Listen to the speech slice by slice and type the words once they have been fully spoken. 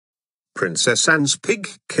Princess Anne's pig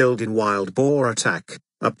killed in wild boar attack.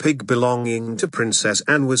 A pig belonging to Princess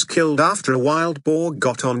Anne was killed after a wild boar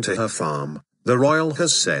got onto her farm, the royal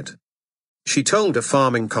has said. She told a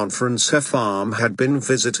farming conference her farm had been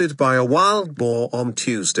visited by a wild boar on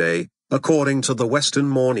Tuesday, according to the Western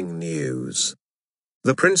Morning News.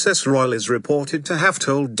 The Princess Royal is reported to have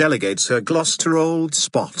told delegates her Gloucester Old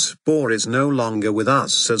Spot boar is no longer with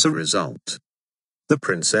us as a result. The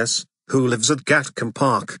princess, who lives at Gatcombe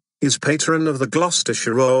Park, is patron of the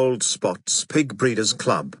Gloucestershire Old Spot's Pig Breeders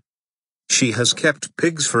Club. She has kept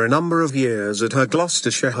pigs for a number of years at her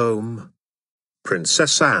Gloucestershire home.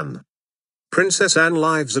 Princess Anne. Princess Anne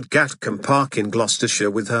lives at Gatcombe Park in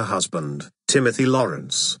Gloucestershire with her husband, Timothy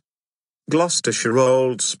Lawrence. Gloucestershire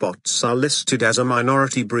Old Spots are listed as a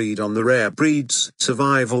minority breed on the Rare Breeds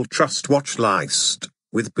Survival Trust watch list,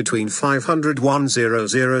 with between 500 and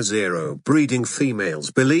 1,000 breeding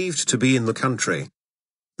females believed to be in the country.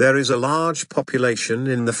 There is a large population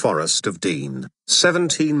in the Forest of Dean,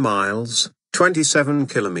 17 miles, 27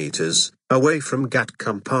 kilometres, away from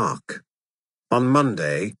Gatcombe Park. On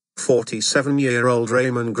Monday, 47-year-old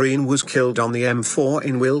Raymond Green was killed on the M4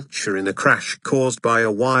 in Wiltshire in a crash caused by a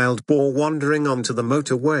wild boar wandering onto the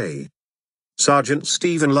motorway. Sergeant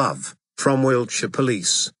Stephen Love, from Wiltshire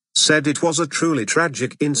Police, said it was a truly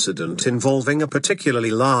tragic incident involving a particularly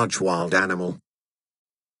large wild animal.